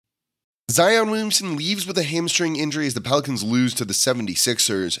Zion Williamson leaves with a hamstring injury as the Pelicans lose to the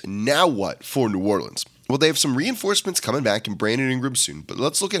 76ers. Now what for New Orleans? Well, they have some reinforcements coming back in Brandon Ingram soon, but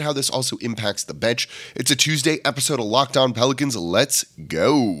let's look at how this also impacts the bench. It's a Tuesday episode of Locked On Pelicans. Let's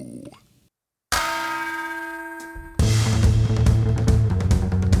go.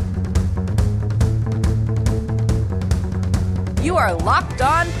 You are Locked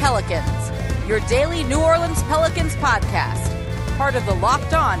On Pelicans, your daily New Orleans Pelicans podcast. Part of the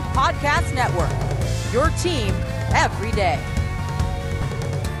Locked On Podcast Network, your team every day.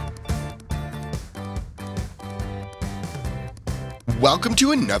 Welcome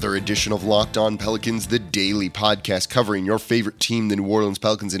to another edition of Locked On Pelicans, the daily podcast covering your favorite team, the New Orleans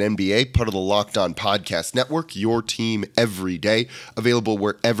Pelicans and NBA, part of the Locked On Podcast Network, your team every day, available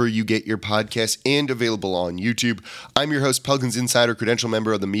wherever you get your podcasts and available on YouTube. I'm your host, Pelicans Insider, credential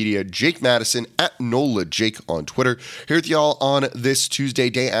member of the media, Jake Madison, at NOLA Jake on Twitter, here with y'all on this Tuesday,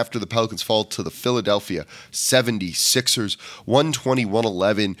 day after the Pelicans fall to the Philadelphia 76ers,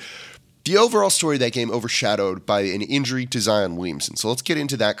 120-111. The overall story of that game overshadowed by an injury to Zion Williamson. So let's get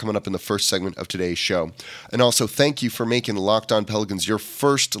into that coming up in the first segment of today's show. And also, thank you for making Locked On Pelicans your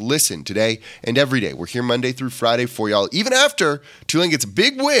first listen today and every day. We're here Monday through Friday for y'all, even after Tulane gets a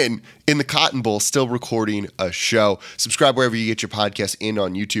big win in the Cotton Bowl, still recording a show. Subscribe wherever you get your podcasts and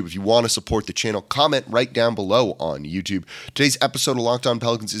on YouTube. If you want to support the channel, comment right down below on YouTube. Today's episode of Locked On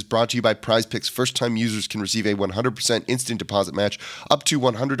Pelicans is brought to you by PrizePicks. First-time users can receive a 100% instant deposit match up to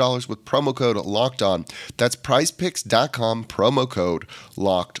 $100 with promo code Locked On. That's prizepicks.com, promo code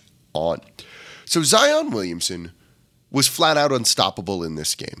Locked On. So Zion Williamson was flat out unstoppable in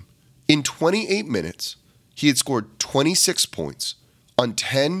this game. In 28 minutes, he had scored 26 points on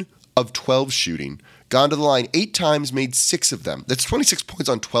 10 of 12 shooting, gone to the line 8 times, made 6 of them. That's 26 points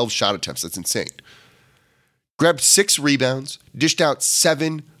on 12 shot attempts. That's insane. Grabbed 6 rebounds, dished out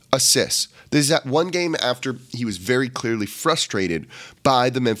 7 assists. This is that one game after he was very clearly frustrated by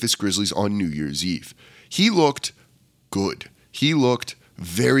the Memphis Grizzlies on New Year's Eve. He looked good. He looked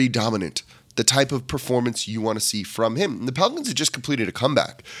very dominant. The type of performance you want to see from him. And the Pelicans had just completed a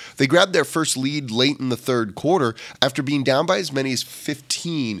comeback. They grabbed their first lead late in the third quarter after being down by as many as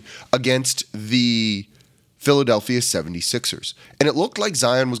 15 against the Philadelphia 76ers. And it looked like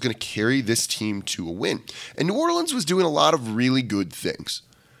Zion was going to carry this team to a win. And New Orleans was doing a lot of really good things.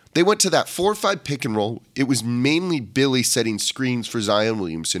 They went to that 4-5 pick and roll. It was mainly Billy setting screens for Zion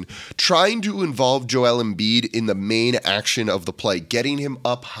Williamson, trying to involve Joel Embiid in the main action of the play, getting him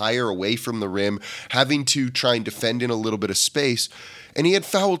up higher away from the rim, having to try and defend in a little bit of space. And he had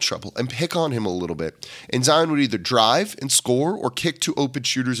foul trouble and pick on him a little bit. And Zion would either drive and score or kick to open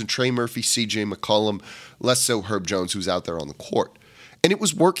shooters and Trey Murphy, CJ McCollum, less so Herb Jones, who's out there on the court. And it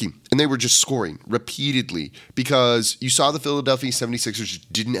was working, and they were just scoring repeatedly because you saw the Philadelphia 76ers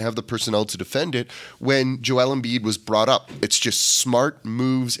didn't have the personnel to defend it when Joel Embiid was brought up. It's just smart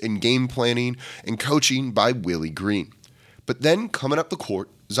moves and game planning and coaching by Willie Green. But then coming up the court,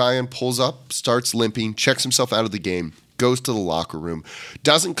 Zion pulls up, starts limping, checks himself out of the game, goes to the locker room,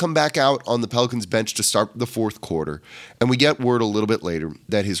 doesn't come back out on the Pelicans bench to start the fourth quarter, and we get word a little bit later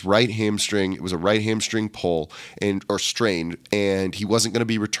that his right hamstring, it was a right hamstring pull or strain, and he wasn't going to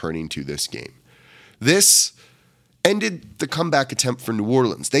be returning to this game. This ended the comeback attempt for New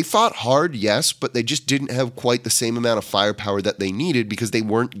Orleans. They fought hard, yes, but they just didn't have quite the same amount of firepower that they needed because they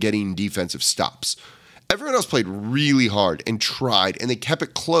weren't getting defensive stops. Everyone else played really hard and tried, and they kept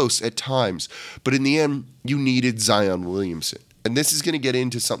it close at times. But in the end, you needed Zion Williamson. And this is going to get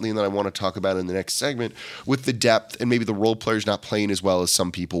into something that I want to talk about in the next segment with the depth and maybe the role players not playing as well as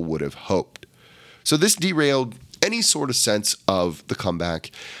some people would have hoped. So this derailed any sort of sense of the comeback.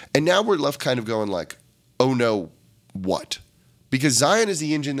 And now we're left kind of going like, oh no, what? Because Zion is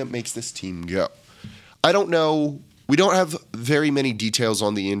the engine that makes this team go. I don't know. We don't have very many details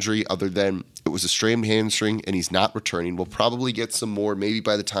on the injury other than it was a strained hamstring and he's not returning. We'll probably get some more maybe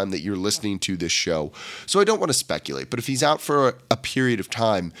by the time that you're listening to this show. So I don't want to speculate, but if he's out for a period of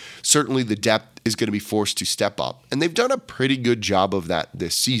time, certainly the depth is going to be forced to step up. And they've done a pretty good job of that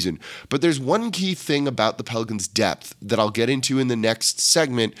this season. But there's one key thing about the Pelicans' depth that I'll get into in the next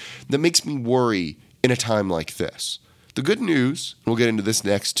segment that makes me worry in a time like this. The good news, we'll get into this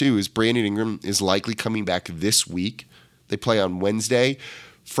next too, is Brandon Ingram is likely coming back this week. They play on Wednesday,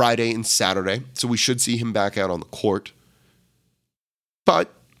 Friday, and Saturday, so we should see him back out on the court.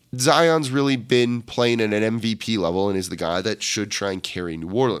 But Zion's really been playing at an MVP level and is the guy that should try and carry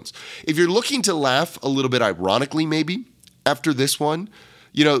New Orleans. If you're looking to laugh a little bit ironically maybe after this one,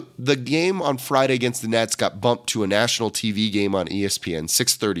 The game on Friday against the Nets got bumped to a national TV game on ESPN,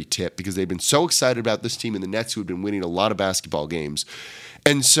 6:30 tip, because they've been so excited about this team and the Nets, who had been winning a lot of basketball games.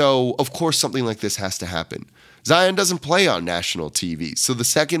 And so, of course, something like this has to happen. Zion doesn't play on national TV. So the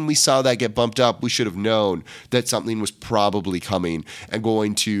second we saw that get bumped up, we should have known that something was probably coming and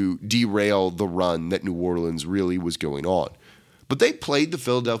going to derail the run that New Orleans really was going on. But they played the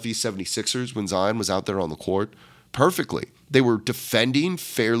Philadelphia 76ers when Zion was out there on the court perfectly. They were defending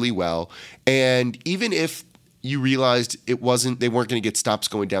fairly well. And even if you realized they weren't going to get stops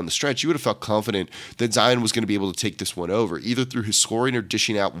going down the stretch, you would have felt confident that Zion was going to be able to take this one over, either through his scoring or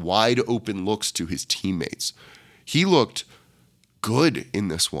dishing out wide open looks to his teammates. He looked good in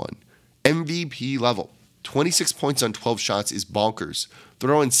this one. MVP level. 26 points on 12 shots is bonkers.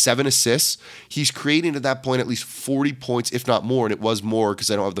 Throwing 7 assists, he's creating at that point at least 40 points, if not more, and it was more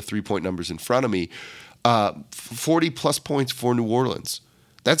because I don't have the 3-point numbers in front of me. 40-plus points for New Orleans.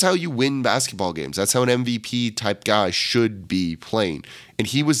 That's how you win basketball games. That's how an MVP-type guy should be playing, and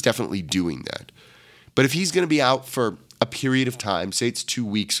he was definitely doing that. But if he's going to be out for a period of time, say it's 2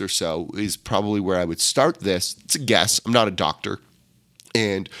 weeks or so, is probably where I would start this. It's a guess. I'm not a doctor,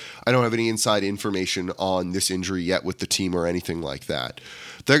 and I don't have any inside information on this injury yet with the team or anything like that.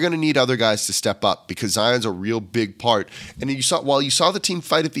 They're going to need other guys to step up because Zion's a real big part. And while you saw the team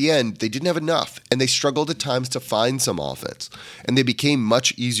fight at the end, they didn't have enough, and they struggled at times to find some offense. And they became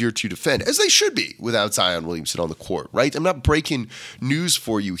much easier to defend, as they should be without Zion Williamson on the court, right? I'm not breaking news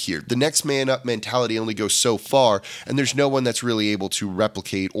for you here. The next man up mentality only goes so far, and there's no one that's really able to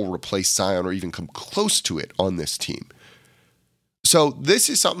replicate or replace Zion or even come close to it on this team. So this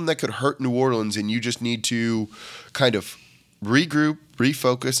is something that could hurt New Orleans, and you just need to kind of regroup,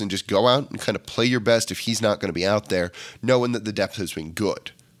 refocus, and just go out and kind of play your best if he's not going to be out there, knowing that the depth has been good.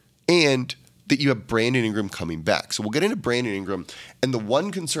 And that you have Brandon Ingram coming back. So we'll get into Brandon Ingram. And the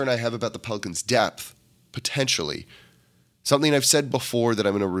one concern I have about the Pelicans' depth, potentially, something I've said before that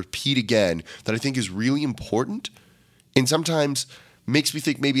I'm going to repeat again, that I think is really important, and sometimes makes me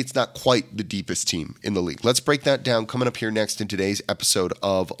think maybe it's not quite the deepest team in the league. Let's break that down coming up here next in today's episode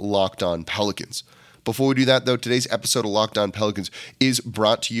of Locked On Pelicans. Before we do that, though, today's episode of Locked On Pelicans is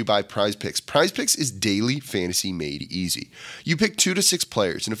brought to you by Prize Picks. Prize Picks is daily fantasy made easy. You pick 2 to 6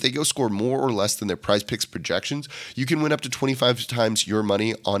 players, and if they go score more or less than their Prize Picks projections, you can win up to 25 times your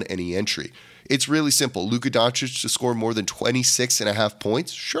money on any entry. It's really simple. Luka Doncic to score more than 26.5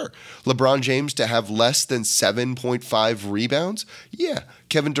 points? Sure. LeBron James to have less than 7.5 rebounds? Yeah.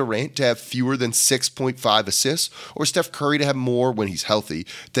 Kevin Durant to have fewer than 6.5 assists? Or Steph Curry to have more when he's healthy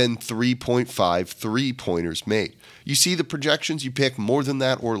than 3.5 three-pointers made? You see the projections, you pick more than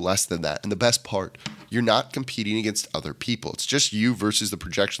that or less than that. And the best part, you're not competing against other people. It's just you versus the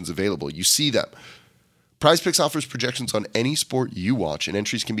projections available. You see them. PrizePicks offers projections on any sport you watch, and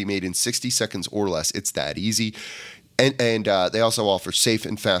entries can be made in 60 seconds or less. It's that easy. And they also offer safe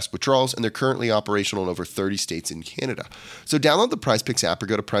and fast withdrawals, and they're currently operational in over 30 states in Canada. So download the PrizePicks app or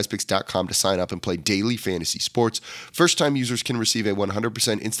go to prizepicks.com to sign up and play daily fantasy sports. First-time users can receive a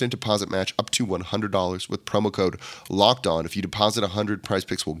 100% instant deposit match up to $100 with promo code LOCKEDON. If you deposit $100,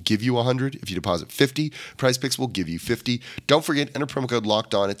 PrizePicks will give you $100. If you deposit $50, PrizePicks will give you $50. Don't forget, enter promo code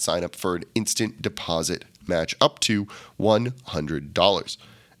LOCKEDON at sign up for an instant deposit match up to $100.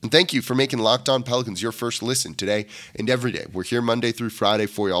 And thank you for making Locked On Pelicans your first listen today and every day. We're here Monday through Friday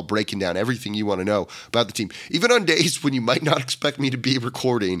for y'all, breaking down everything you want to know about the team, even on days when you might not expect me to be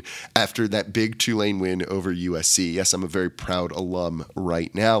recording after that big Tulane win over USC. Yes, I'm a very proud alum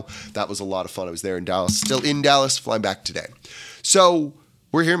right now. That was a lot of fun. I was there in Dallas, still in Dallas, flying back today. So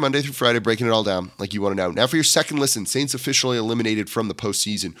we're here Monday through Friday, breaking it all down like you want to know. Now for your second listen, Saints officially eliminated from the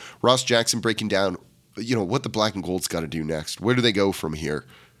postseason. Ross Jackson breaking down, what the black and gold's got to do next. Where do they go from here?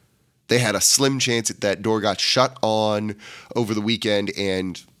 They had a slim chance that door got shut on over the weekend,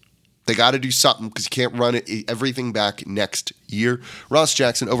 and they got to do something because you can't run everything back next year. Ross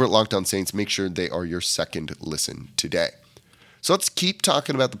Jackson over at Locked On Saints. Make sure they are your second listen today. So let's keep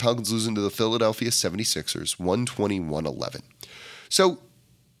talking about the Pelicans losing to the Philadelphia 76ers, 120-111. So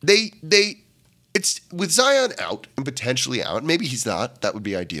it's with Zion out and potentially out. Maybe he's not. That would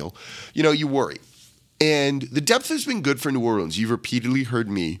be ideal. You worry. And the depth has been good for New Orleans. You've repeatedly heard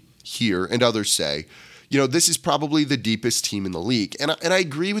me here and others say, this is probably the deepest team in the league. And I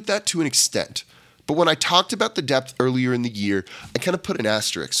agree with that to an extent. But when I talked about the depth earlier in the year, I kind of put an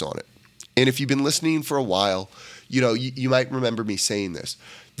asterisk on it. And if you've been listening for a while, you might remember me saying this.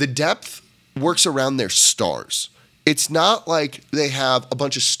 The depth works around their stars. It's not like they have a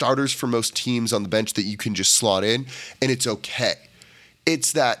bunch of starters for most teams on the bench that you can just slot in and it's okay.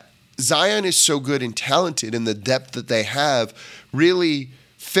 It's that Zion is so good and talented, and the depth that they have really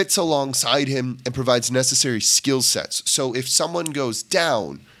fits alongside him and provides necessary skill sets. So if someone goes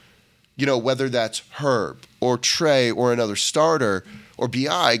down, whether that's Herb or Trey or another starter or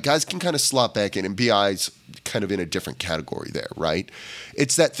BI, guys can kind of slot back in, and BI's kind of in a different category there, right?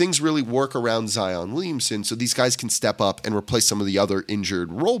 It's that things really work around Zion Williamson, so these guys can step up and replace some of the other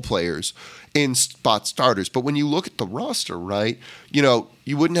injured role players in spot starters. But when you look at the roster, right,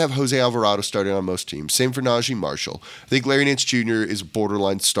 you wouldn't have Jose Alvarado starting on most teams. Same for Najee Marshall. I think Larry Nance Jr. is a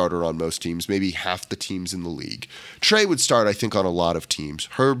borderline starter on most teams, maybe half the teams in the league. Trey would start, I think, on a lot of teams.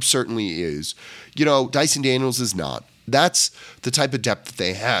 Herb certainly is. Dyson Daniels is not. That's the type of depth that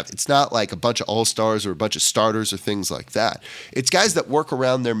they have. It's not like a bunch of all-stars or a bunch of starters or things like that. It's guys that work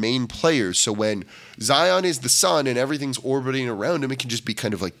around their main players. So when Zion is the sun and everything's orbiting around him, it can just be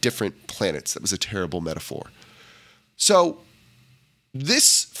kind of like different planets. That was a terrible metaphor. So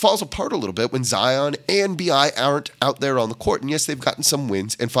this falls apart a little bit when Zion and BI aren't out there on the court. And yes, they've gotten some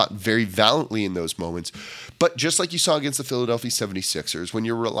wins and fought very valiantly in those moments. But just like you saw against the Philadelphia 76ers, when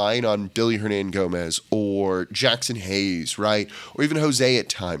you're relying on Billy Hernangomez or Jackson Hayes, right, or even Jose at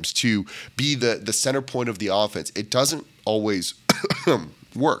times to be the center point of the offense, it doesn't always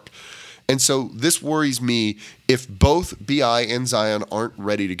work. And so this worries me if both BI and Zion aren't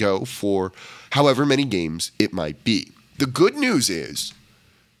ready to go for however many games it might be. The good news is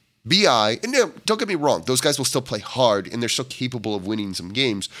BI, and don't get me wrong, those guys will still play hard and they're still capable of winning some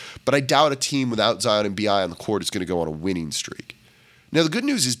games, but I doubt a team without Zion and BI on the court is going to go on a winning streak. Now, the good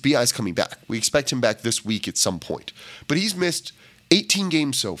news is BI's coming back. We expect him back this week at some point, but he's missed 18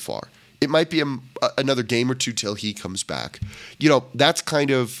 games so far. It might be another game or two till he comes back. That's kind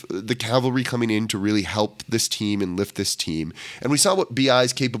of the cavalry coming in to really help this team and lift this team. And we saw what BI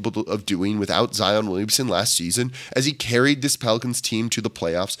is capable of doing without Zion Williamson last season as he carried this Pelicans team to the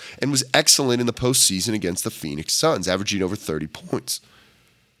playoffs and was excellent in the postseason against the Phoenix Suns, averaging over 30 points.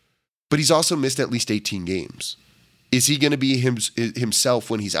 But he's also missed at least 18 games. Is he going to be himself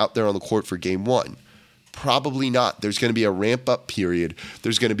when he's out there on the court for game one? Probably not. There's going to be a ramp-up period.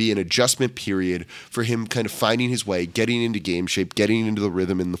 There's going to be an adjustment period for him kind of finding his way, getting into game shape, getting into the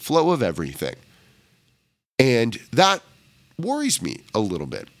rhythm and the flow of everything. And that worries me a little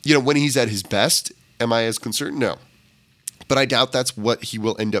bit. When he's at his best, am I as concerned? No. But I doubt that's what he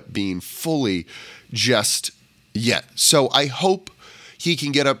will end up being fully just yet. So I hope he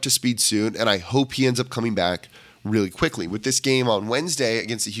can get up to speed soon, and I hope he ends up coming back really quickly. With this game on Wednesday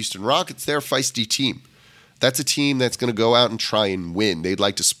against the Houston Rockets, they're a feisty team. That's a team that's going to go out and try and win. They'd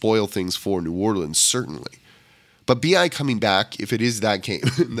like to spoil things for New Orleans, certainly. But BI coming back, if it is that game,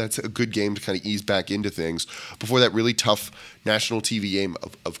 that's a good game to kind of ease back into things before that really tough national TV game.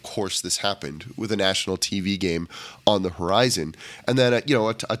 Of course, this happened with a national TV game on the horizon. And then,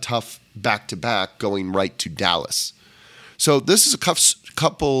 a tough back-to-back going right to Dallas. So this is a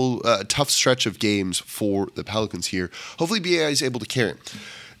tough stretch of games for the Pelicans here. Hopefully BI is able to carry it.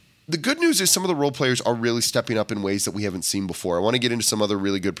 The good news is some of the role players are really stepping up in ways that we haven't seen before. I want to get into some other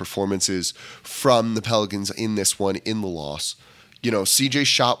really good performances from the Pelicans in this one, in the loss. CJ's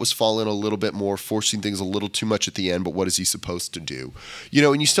shot was falling a little bit more, forcing things a little too much at the end, but what is he supposed to do?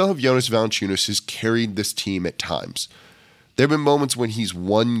 And you still have Jonas Valanciunas, who's carried this team at times. There have been moments when he's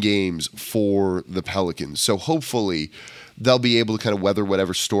won games for the Pelicans, so hopefully they'll be able to kind of weather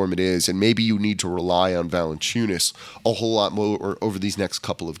whatever storm it is, and maybe you need to rely on Valanciunas a whole lot more over these next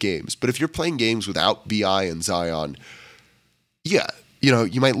couple of games. But if you're playing games without BI and Zion, you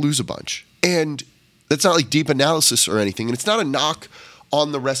might lose a bunch. And that's not like deep analysis or anything, and it's not a knock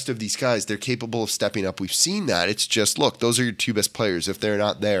on the rest of these guys. They're capable of stepping up. We've seen that. It's just, look, those are your two best players. If they're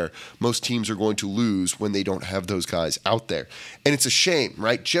not there, most teams are going to lose when they don't have those guys out there. And it's a shame,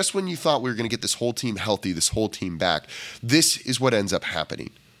 right? Just when you thought we were going to get this whole team healthy, this whole team back, this is what ends up happening.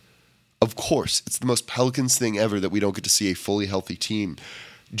 Of course, it's the most Pelicans thing ever that we don't get to see a fully healthy team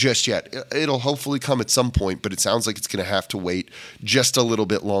just yet. It'll hopefully come at some point, but it sounds like it's going to have to wait just a little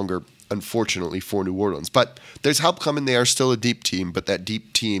bit longer, unfortunately, for New Orleans. But there's help coming. They are still a deep team, but that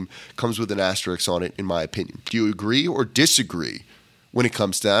deep team comes with an asterisk on it, in my opinion. Do you agree or disagree when it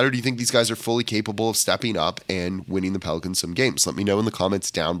comes to that, or do you think these guys are fully capable of stepping up and winning the Pelicans some games? Let me know in the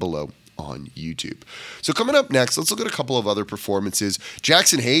comments down below on YouTube. So coming up next, let's look at a couple of other performances.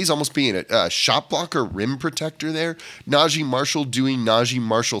 Jackson Hayes almost being a shot blocker, rim protector there. Najee Marshall doing Najee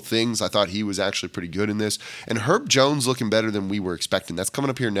Marshall things. I thought he was actually pretty good in this. And Herb Jones looking better than we were expecting. That's coming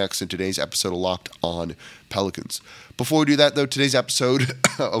up here next in today's episode of Locked On Pelicans. Before we do that, though, today's episode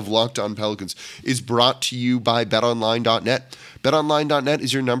of Locked On Pelicans is brought to you by BetOnline.net. BetOnline.net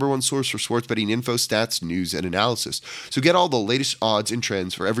is your number one source for sports betting info, stats, news, and analysis. So get all the latest odds and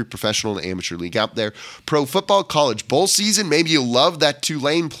trends for every professional and amateur league out there. Pro football, college bowl season, maybe you love that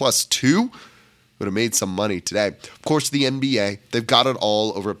Tulane +2. Would have made some money today. Of course, the NBA, they've got it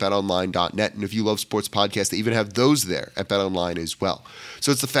all over at betonline.net. And if you love sports podcasts, they even have those there at betonline as well.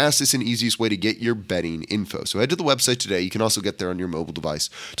 So it's the fastest and easiest way to get your betting info. So head to the website today. You can also get there on your mobile device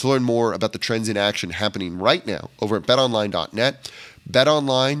to learn more about the trends in action happening right now over at betonline.net.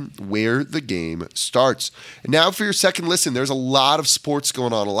 BetOnline, where the game starts. And now for your second listen, there's a lot of sports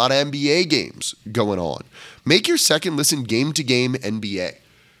going on, a lot of NBA games going on. Make your second listen game-to-game NBA.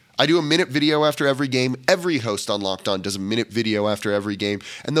 I do a minute video after every game. Every host on Locked On does a minute video after every game,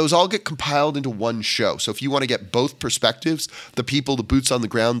 and those all get compiled into one show. So if you want to get both perspectives, the people, the boots on the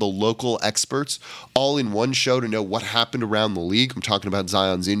ground, the local experts, all in one show to know what happened around the league, I'm talking about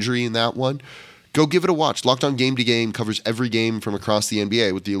Zion's injury in that one, go give it a watch. Locked On Game to Game covers every game from across the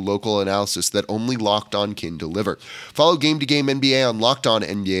NBA with the local analysis that only Locked On can deliver. Follow Game to Game NBA on Locked On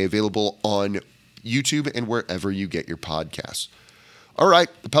NBA, available on YouTube and wherever you get your podcasts. All right,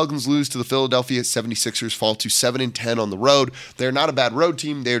 the Pelicans lose to the Philadelphia 76ers, fall to 7-10 on the road. They're not a bad road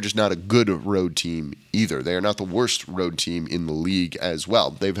team. They're just not a good road team either. They are not the worst road team in the league as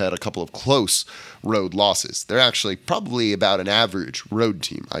well. They've had a couple of close road losses. They're actually probably about an average road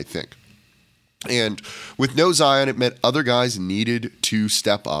team, I think. And with no Zion, it meant other guys needed to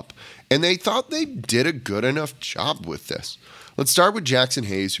step up, and they thought they did a good enough job with this. Let's start with Jackson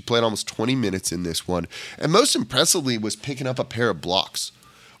Hayes, who played almost 20 minutes in this one, and most impressively was picking up a pair of blocks.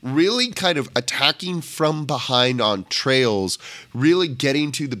 Really kind of attacking from behind on trails, really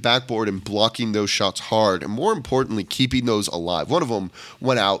getting to the backboard and blocking those shots hard, and more importantly, keeping those alive. One of them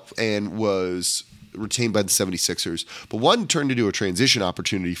went out and was retained by the 76ers, but one turned into a transition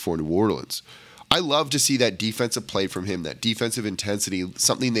opportunity for New Orleans. I love to see that defensive play from him, that defensive intensity,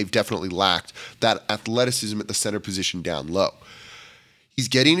 something they've definitely lacked, that athleticism at the center position down low. He's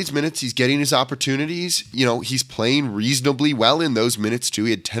getting his minutes. He's getting his opportunities. You know, he's playing reasonably well in those minutes, too.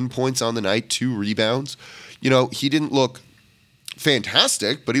 He had 10 points on the night, 2 rebounds. You know, he didn't look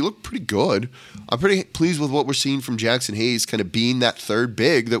fantastic, but he looked pretty good. I'm pretty pleased with what we're seeing from Jackson Hayes, kind of being that third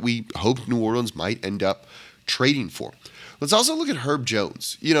big that we hoped New Orleans might end up trading for. Let's also look at Herb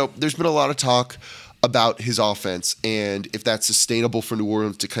Jones. You know, there's been a lot of talk about his offense and if that's sustainable for New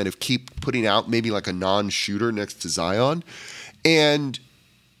Orleans to kind of keep putting out maybe like a non-shooter next to Zion. And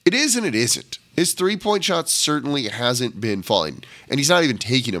it is and it isn't. His three-point shot certainly hasn't been falling. And he's not even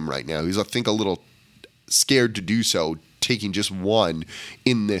taking them right now. He's, I think, a little scared to do so, taking just one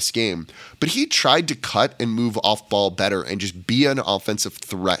in this game. But he tried to cut and move off ball better and just be an offensive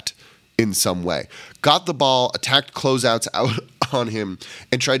threat in some way. Got the ball, attacked closeouts out on him,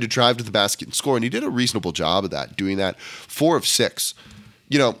 and tried to drive to the basket and score. And he did a reasonable job of that, doing that 4 of 6.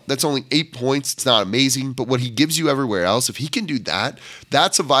 You know, that's only 8 points. It's not amazing, but what he gives you everywhere else, if he can do that,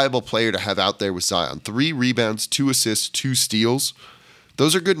 that's a viable player to have out there with Zion. 3 rebounds, 2 assists, 2 steals.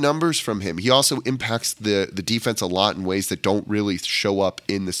 Those are good numbers from him. He also impacts the defense a lot in ways that don't really show up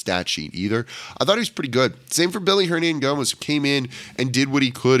in the stat sheet either. I thought he was pretty good. Same for Billy Hernangomez, who came in and did what he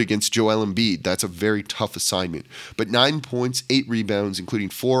could against Joel Embiid. That's a very tough assignment. But 9 points, 8 rebounds, including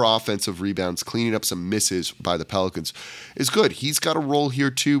 4 offensive rebounds, cleaning up some misses by the Pelicans, is good. He's got a role here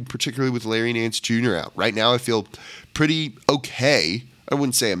too, particularly with Larry Nance Jr. out. Right now I feel pretty okay, I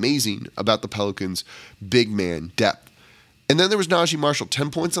wouldn't say amazing, about the Pelicans' big man depth. And then there was Najee Marshall,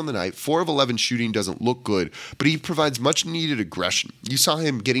 10 points on the night, 4 of 11 shooting doesn't look good, but he provides much needed aggression. You saw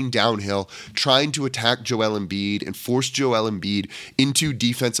him getting downhill, trying to attack Joel Embiid and force Joel Embiid into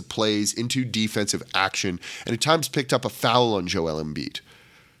defensive plays, into defensive action, and at times picked up a foul on Joel Embiid.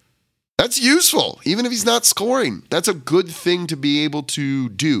 That's useful, even if he's not scoring. That's a good thing to be able to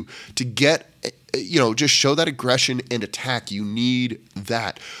do, to get, just show that aggression and attack. You need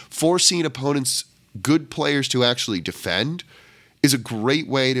that. Forcing opponents, good players to actually defend is a great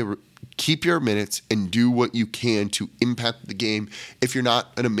way to keep your minutes and do what you can to impact the game if you're not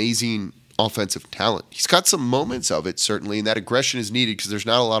an amazing offensive talent. He's got some moments of it, certainly, and that aggression is needed because there's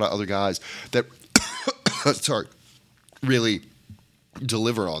not a lot of other guys that really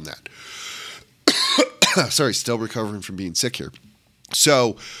deliver on that. Still recovering from being sick here.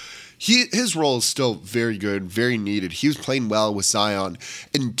 So his role is still very good, very needed. He was playing well with Zion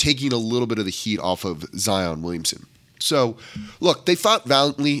and taking a little bit of the heat off of Zion Williamson. So, look, they fought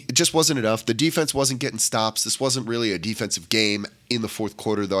valiantly. It just wasn't enough. The defense wasn't getting stops. This wasn't really a defensive game in the fourth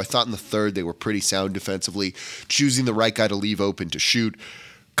quarter, though. I thought in the third they were pretty sound defensively, choosing the right guy to leave open to shoot.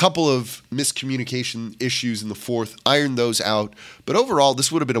 Couple of miscommunication issues in the fourth, ironed those out. But overall,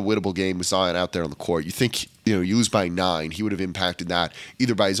 this would have been a winnable game with Zion out there on the court. You think, you lose by 9, he would have impacted that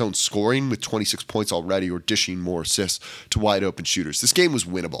either by his own scoring with 26 points already or dishing more assists to wide open shooters. This game was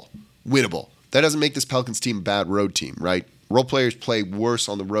winnable. Winnable. That doesn't make this Pelicans team a bad road team, right? Role players play worse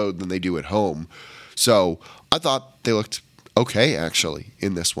on the road than they do at home. So I thought they looked okay, actually,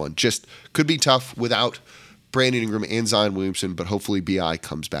 in this one. Just could be tough without Brandon Ingram and Zion Williamson, but hopefully B.I.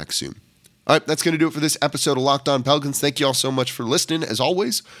 comes back soon. All right, that's going to do it for this episode of Locked On Pelicans. Thank you all so much for listening. As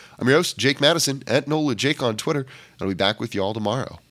always, I'm your host, Jake Madison, at NOLA Jake on Twitter. I'll be back with you all tomorrow.